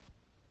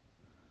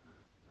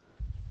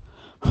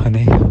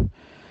Honey,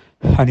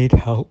 I need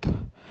help.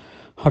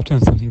 I've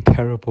done something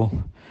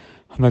terrible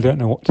and I don't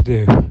know what to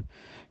do.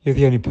 You're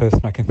the only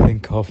person I can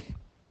think of.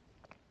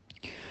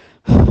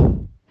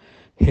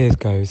 Here's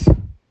goes.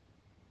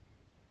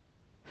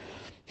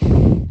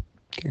 Getting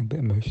a bit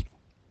emotional.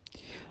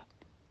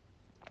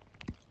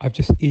 I've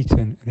just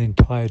eaten an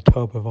entire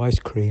tub of ice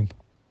cream.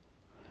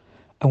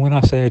 And when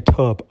I say a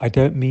tub, I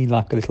don't mean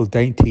like a little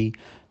dainty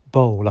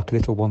bowl, like a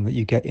little one that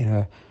you get in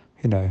a,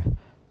 you know,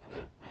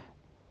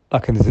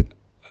 like a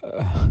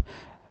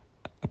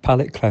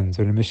palate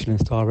cleanser in a Michelin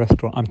star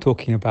restaurant. I'm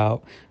talking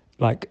about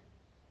like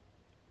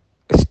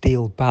a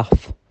steel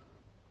bath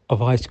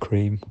of ice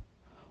cream,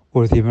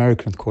 or as the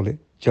Americans call it,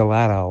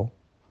 gelato.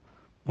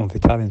 Well, the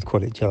Italians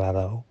call it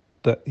gelato,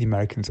 but the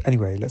Americans,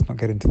 anyway, let's not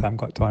get into that. I haven't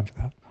got time for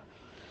that.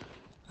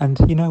 And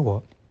you know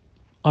what?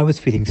 I was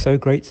feeling so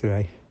great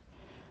today.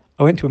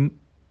 I went to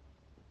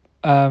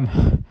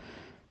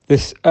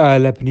this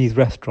Lebanese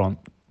restaurant.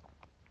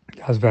 It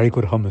has very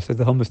good hummus. So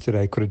the hummus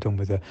today could have done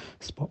with a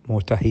spot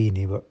more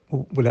tahini, but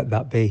we'll let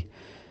that be.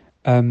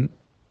 Um,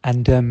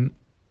 and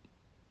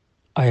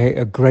I ate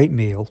a great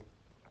meal,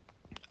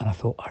 and I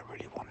thought I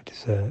really want a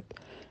dessert.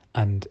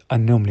 And I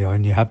normally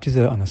only have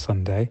dessert on a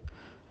Sunday,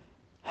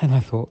 and I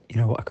thought, you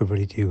know what I could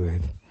really do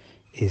with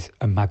is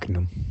a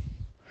Magnum.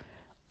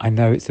 I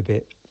know it's a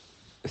bit,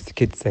 as the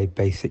kids say,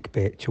 basic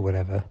bitch or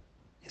whatever.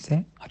 Is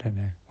it? I don't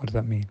know. What does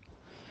that mean?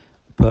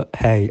 But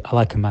hey, I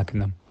like a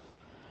Magnum.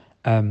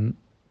 Um,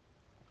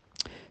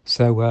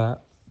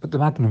 but the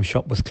Magnum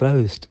shop was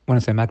closed. When I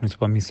say Magnum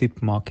shop, I mean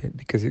supermarket,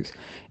 because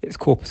it's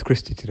Corpus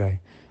Christi today.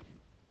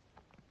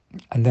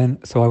 And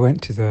then, so I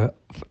went to the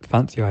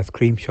fancy ice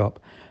cream shop.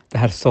 They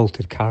had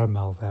salted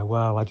caramel there.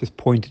 Well, I just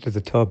pointed to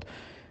the tub,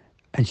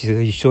 and she said,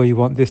 "Are you sure you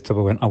want this tub?"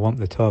 I went, "I want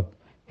the tub.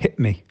 Hit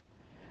me."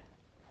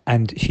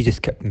 And she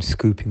just kept on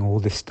scooping all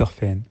this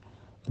stuff in.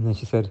 And then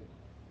she said,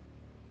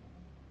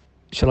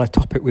 "Shall I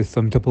top it with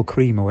some double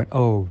cream?" I went,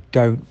 "Oh,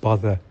 don't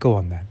bother. Go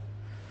on then.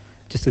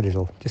 Just a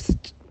little, just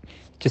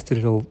a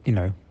little,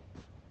 a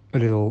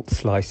little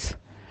slice."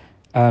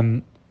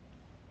 Um,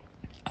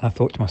 and I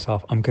thought to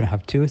myself, I'm going to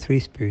have 2 or 3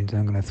 spoons and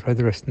I'm going to throw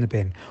the rest in the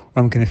bin,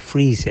 or I'm going to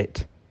freeze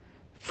it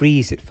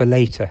for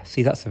later.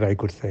 See, that's a very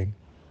good thing.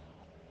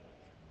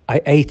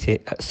 I ate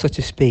it at such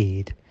a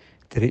speed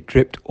that it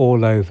dripped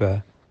all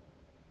over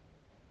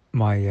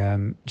my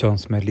John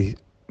Smedley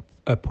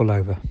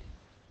pullover.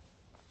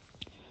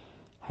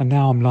 And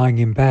now I'm lying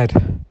in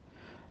bed,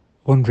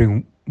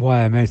 wondering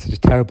why I made such a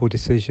terrible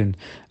decision.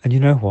 And you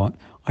know what?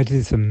 I did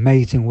this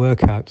amazing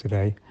workout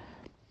today,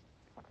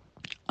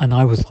 and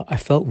I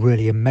felt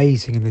really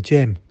amazing in the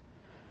gym,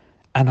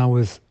 and I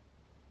was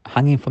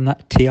hanging from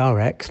that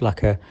TRX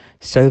like a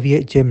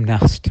Soviet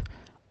gymnast.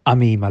 I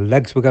mean, my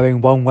legs were going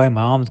one way,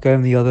 my arms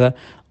going the other.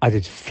 I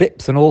did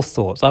flips and all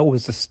sorts. I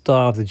was the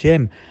star of the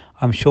gym.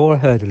 I'm sure I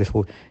heard a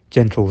little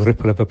gentle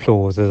ripple of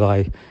applause as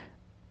I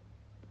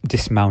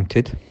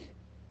dismounted.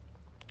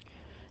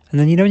 And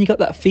then, when you got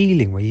that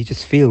feeling where you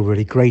just feel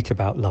really great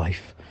about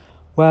life.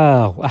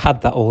 Well, I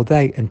had that all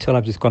day until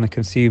I've just gone and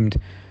consumed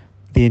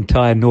the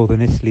entire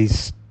northern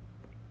Italy's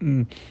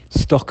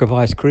stock of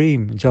ice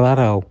cream,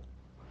 gelato.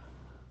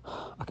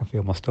 I can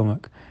feel my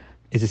stomach.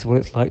 Is this what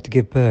it's like to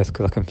give birth?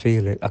 Because I can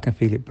feel it. I can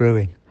feel it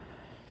brewing.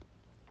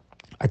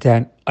 I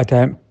don't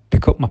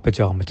pick up my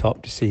pajama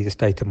top to see the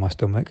state of my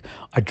stomach.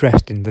 I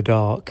dressed in the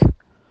dark.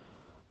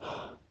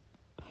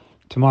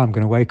 Tomorrow I'm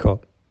going to wake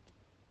up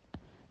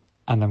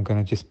and I'm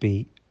going to just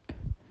be...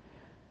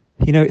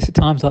 it's at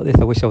times like this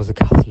I wish I was a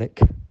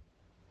Catholic.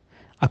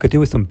 I could do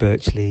with some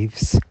birch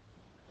leaves,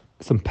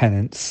 some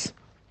penance.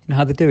 You know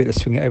how they do it? They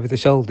swing it over the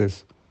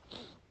shoulders.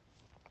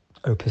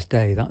 Opus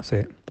Dei, that's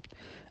it.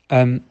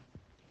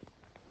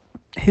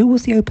 Who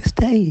was the Opus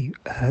Dei?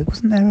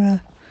 Wasn't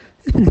there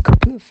there's been a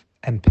couple of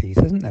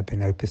MPs, hasn't there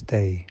been Opus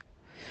Dei?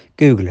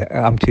 Google it.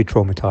 I'm too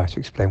traumatised to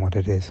explain what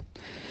it is.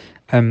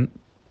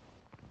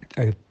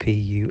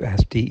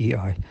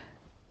 Opusdei.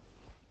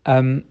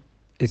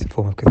 It's a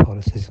form of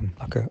Catholicism,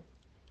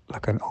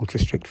 like an ultra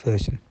strict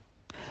version.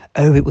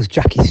 Oh, it was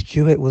Jackie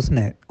Stewart, wasn't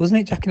it? Wasn't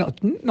it Jackie?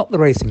 Not the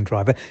racing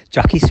driver.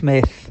 Jackie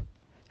Smith.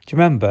 Do you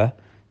remember?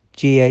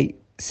 GACQUI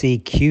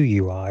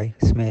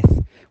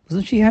Smith.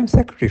 Wasn't she Home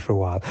Secretary for a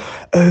while?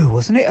 Oh,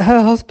 wasn't it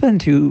her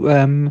husband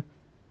who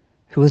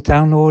was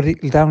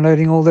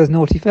downloading all those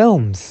naughty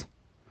films?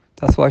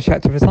 That's why she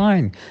had to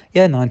resign.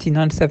 Yeah,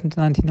 1997 to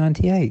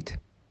 1998.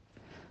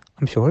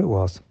 I'm sure it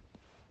was.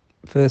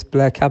 First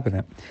Blair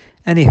cabinet.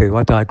 Anywho,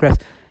 I digress.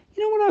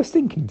 You know what I was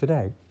thinking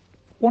today?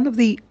 One of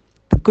the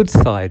good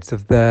sides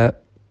of the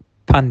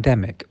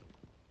pandemic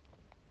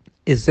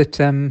is that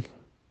the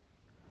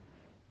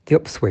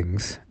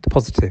upswings, the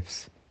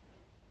positives,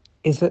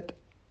 is that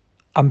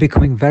I'm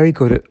becoming very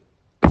good at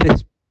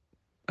fist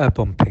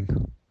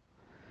bumping.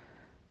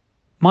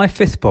 My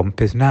fist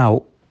bump is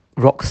now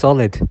rock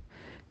solid.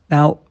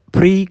 Now,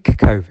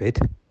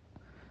 pre-COVID,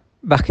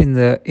 back in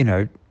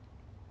the,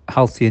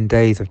 halcyon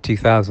days of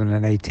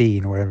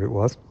 2018 or whatever it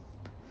was,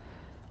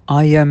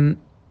 I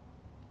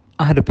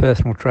had a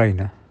personal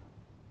trainer,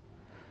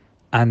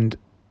 and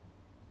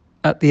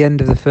at the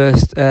end of the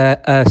first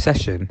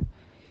session,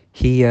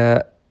 he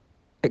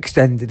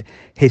extended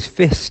his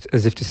fist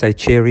as if to say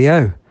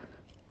cheerio.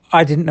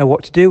 I didn't know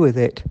what to do with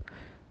it.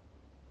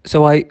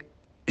 So I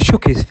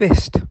shook his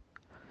fist.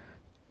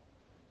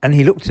 And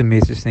he looked at me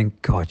as just thinking,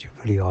 God, you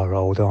really are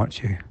old,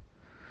 aren't you?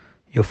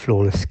 Your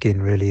flawless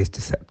skin really is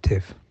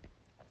deceptive.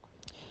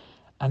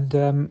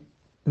 And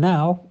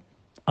now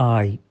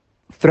I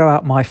throw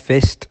out my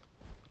fist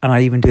and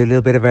I even do a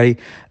little bit of a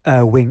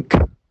wink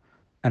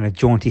and a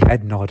jaunty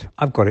head nod.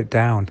 I've got it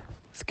down,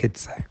 as kids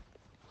say.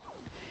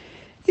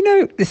 You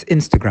know, this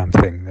Instagram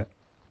thing that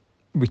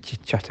we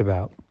chat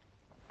about,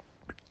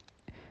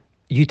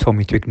 you told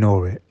me to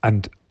ignore it,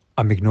 and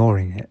I'm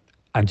ignoring it,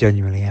 and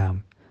genuinely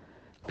am,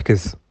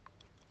 because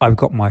I've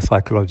got my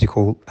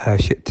psychological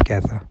shit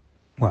together.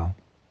 Well,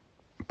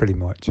 pretty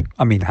much.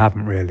 I mean, I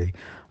haven't really.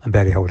 I'm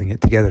barely holding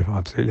it together, if I'm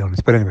absolutely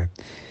honest. But anyway,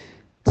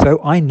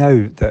 so I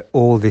know that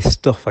all this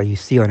stuff you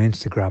see on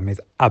Instagram is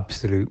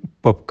absolute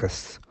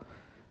bupkis,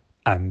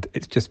 and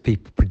it's just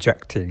people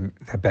projecting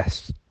their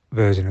best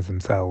version of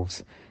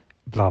themselves,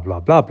 blah, blah,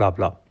 blah, blah,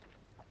 blah.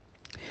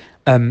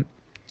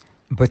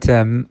 But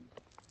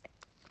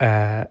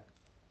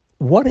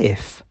what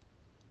if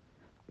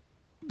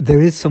there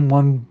is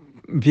someone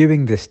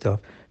viewing this stuff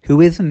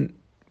who isn't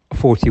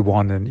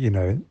 41 and, you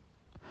know,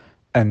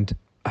 and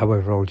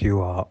however old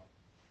you are,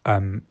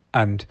 and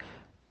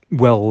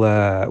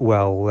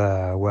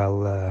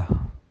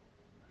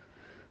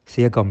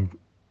see,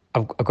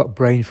 I've got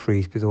brain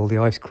freeze with all the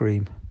ice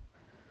cream.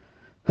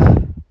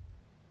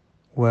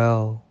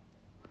 Well,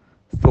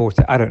 thought,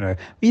 I don't know.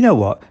 You know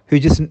what? Who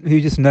just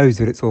knows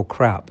that it's all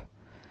crap.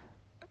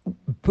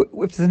 But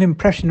if there's an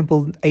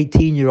impressionable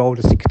 18-year-old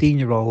or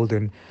 16-year-old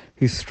and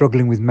who's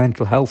struggling with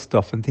mental health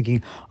stuff and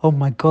thinking, oh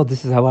my God,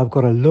 this is how I've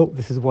got to look.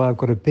 This is why I've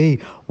got to be.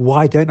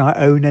 Why don't I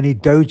own any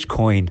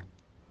Dogecoin?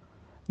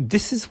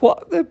 This is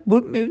what there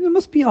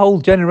must be a whole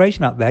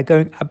generation out there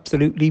going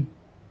absolutely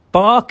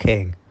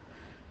barking.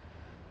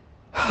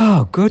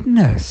 Oh,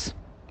 goodness.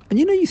 And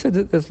you know, you said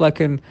that there's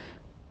like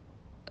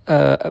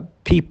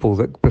people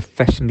that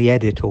professionally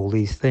edit all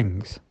these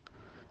things.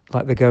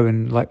 Like they go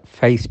and like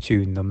face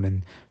tune them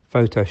and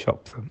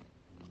Photoshop them.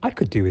 I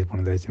could do with one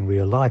of those in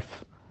real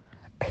life.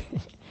 You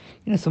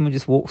know, someone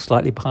just walks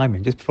slightly behind me,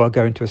 and just before I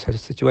go into a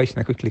situation,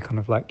 they quickly kind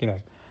of like, you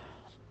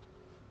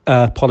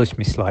know, polish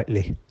me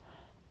slightly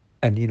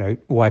and, you know,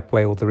 wipe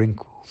away all the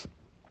wrinkles.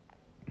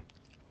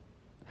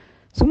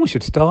 Someone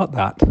should start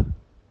that.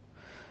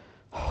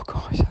 Oh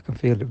gosh, I can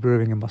feel it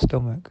brewing in my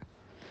stomach.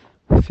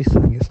 I feel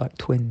something, it's like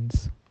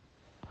twins.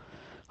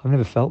 I've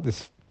never felt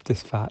this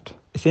fat.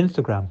 It's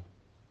Instagram.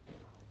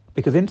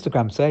 Because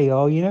Instagram say,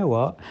 oh, you know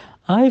what?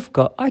 I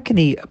can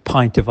eat a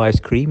pint of ice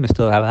cream and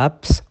still have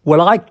abs.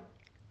 Well, I've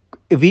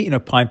eaten a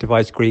pint of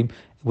ice cream.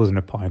 It wasn't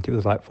a pint. It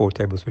was like 4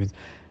 tablespoons.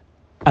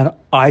 And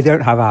I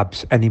don't have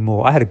abs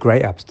anymore. I had a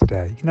great abs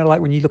today. You know, like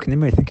when you look in the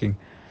mirror thinking,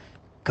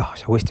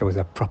 gosh, I wish there was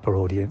a proper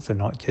audience and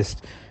not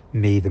just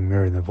me, the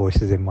mirror, and the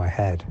voices in my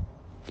head.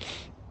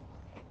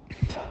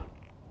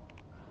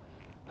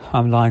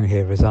 I'm lying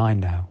here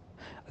resigned now.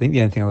 I think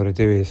the only thing I've got to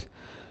do is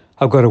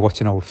I've got to watch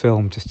an old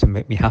film just to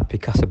make me happy.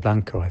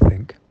 Casablanca, I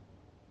think.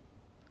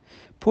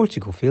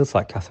 Portugal feels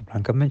like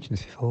Casablanca. I've mentioned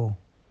this before.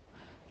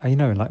 You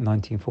know, in like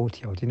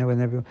 1940 odd. You know,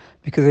 when everyone,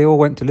 because they all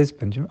went to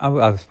Lisbon.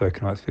 I've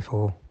spoken about this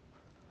before.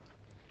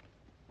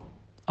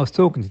 I was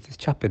talking to this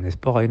chap in this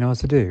bar, you know what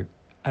to do,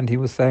 and he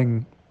was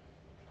saying,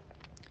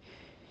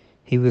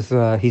 he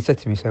said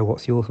to me, so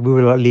what's yours? We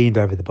were like leaned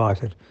over the bar. I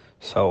said,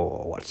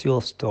 so what's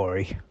your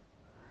story?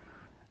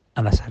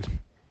 And I said,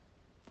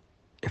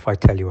 if I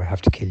tell you, I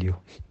have to kill you.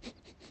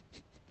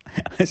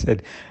 I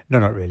said, no,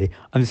 not really.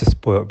 I'm just a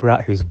spoilt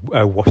brat who's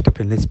washed up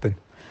in Lisbon.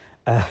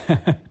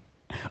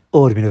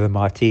 Ordered me another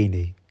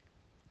martini,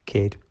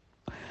 kid.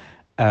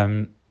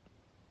 But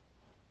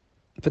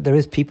there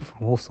is people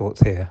from all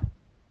sorts here.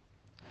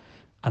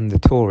 And the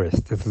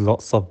tourists, there's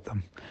lots of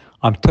them.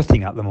 I'm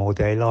tutting at them all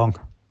day long.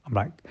 I'm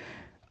like,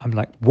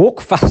 walk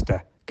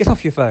faster. Get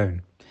off your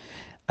phone.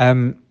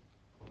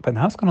 But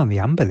now it's gone on the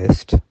amber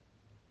list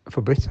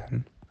for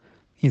Britain.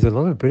 Means a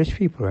lot of British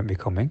people won't be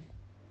coming.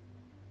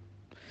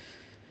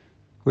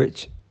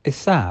 Which is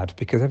sad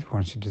because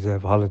everyone should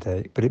deserve a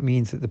holiday, but it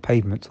means that the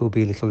pavements will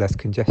be a little less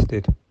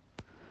congested.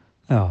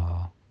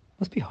 Oh,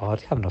 must be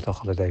hard having not a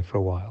holiday for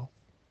a while.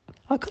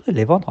 I kind of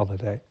live on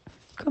holiday.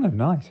 It's kind of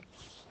nice.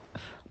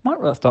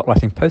 Might start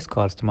writing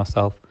postcards to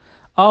myself.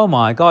 Oh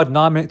my God,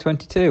 9 minutes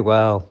 22.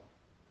 Well,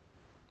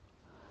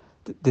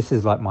 this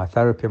is like my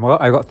therapy.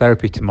 I got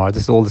therapy tomorrow.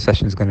 This is all the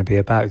session is going to be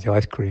about, is the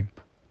ice cream.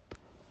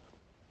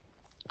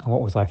 And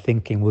what was I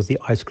thinking? Was the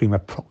ice cream a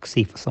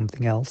proxy for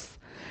something else?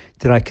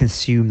 Did I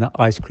consume that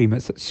ice cream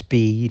at such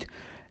speed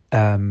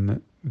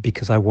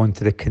because I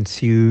wanted to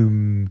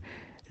consume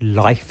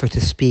life at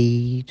a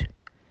speed?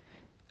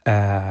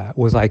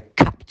 Was I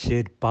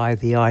captured by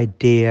the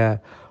idea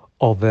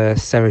of a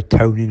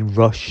serotonin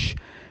rush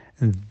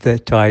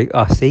that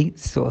I see?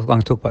 So I'm going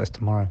to talk about this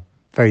tomorrow.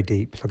 Very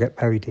deep. So I'll get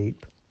very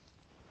deep.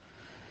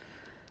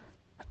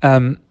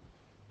 Right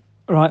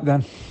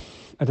then.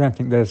 I don't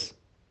think there's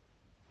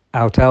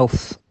Out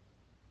else.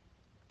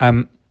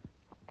 Um,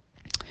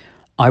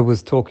 I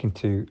was talking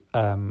to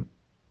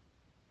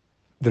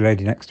the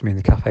lady next to me in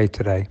the cafe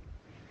today.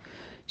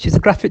 She's a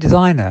graphic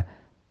designer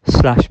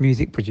slash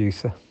music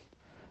producer.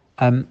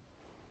 Um,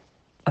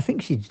 I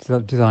think she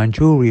designed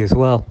jewellery as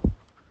well.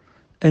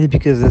 Only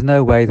because there's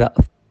no way that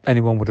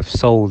anyone would have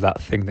sold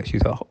that thing that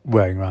she's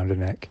wearing around her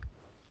neck.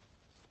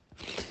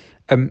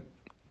 Um,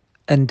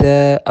 and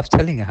I was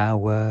telling her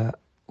how I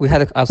was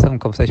having a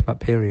conversation about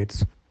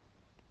periods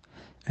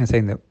and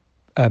saying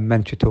that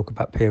men should talk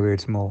about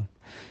periods more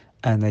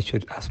and they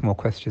should ask more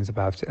questions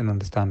about it and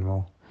understand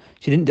more.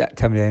 She didn't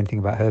tell me anything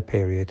about her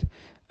period.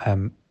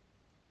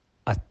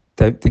 I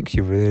don't think she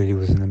really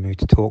was in the mood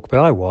to talk, but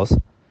I was.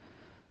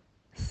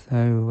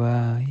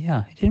 So,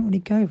 yeah, it didn't really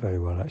go very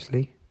well,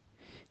 actually.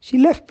 She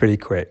left pretty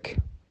quick.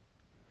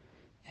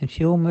 And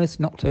she almost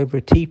knocked over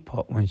a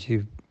teapot when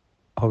she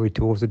hurried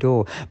towards the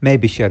door.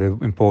 Maybe she had an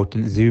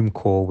important Zoom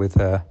call with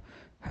her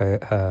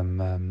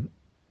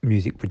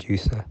music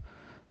producer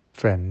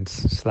friends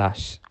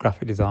slash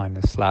graphic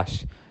designer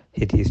slash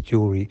hideous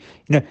jewelry.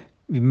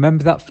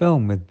 Remember that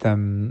film with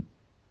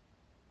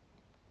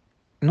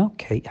not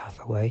Kate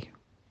Hathaway,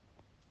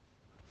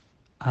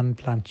 Anne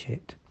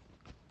Blanchett.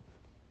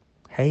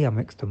 Hey, I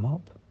mixed them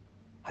up.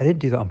 I didn't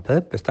do that on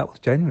purpose. That was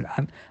genuine.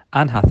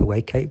 Anne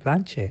Hathaway, Kate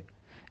Blanchett.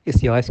 It's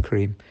the ice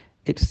cream.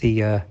 It's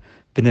the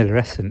vanilla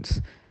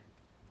essence.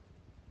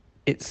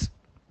 It's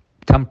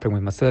tampering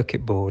with my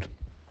circuit board.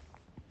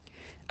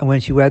 And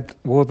when she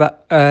wore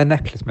that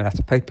necklace made out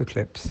of paper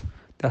clips,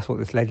 that's what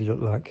this lady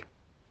looked like.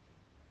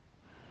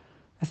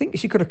 I think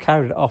she could have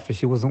carried it off if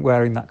she wasn't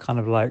wearing that kind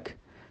of like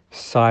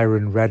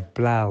siren red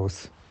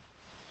blouse.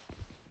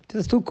 Do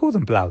they still call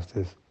them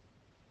blouses?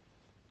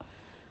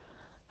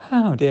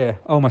 Oh dear.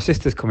 Oh, my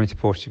sister's coming to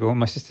Portugal.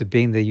 My sister,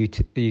 being the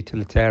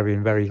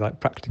utilitarian, very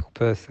like practical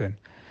person,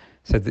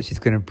 said that she's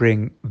going to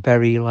bring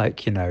very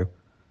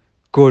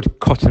good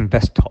cotton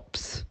vest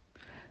tops.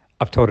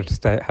 I've told her to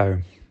stay at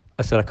home.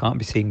 I said I can't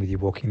be seen with you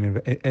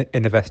walking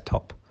in a vest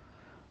top.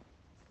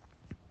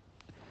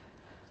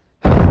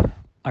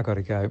 I got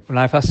to go. And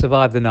if I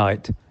survive the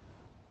night,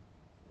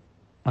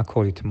 I'll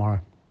call you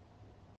tomorrow.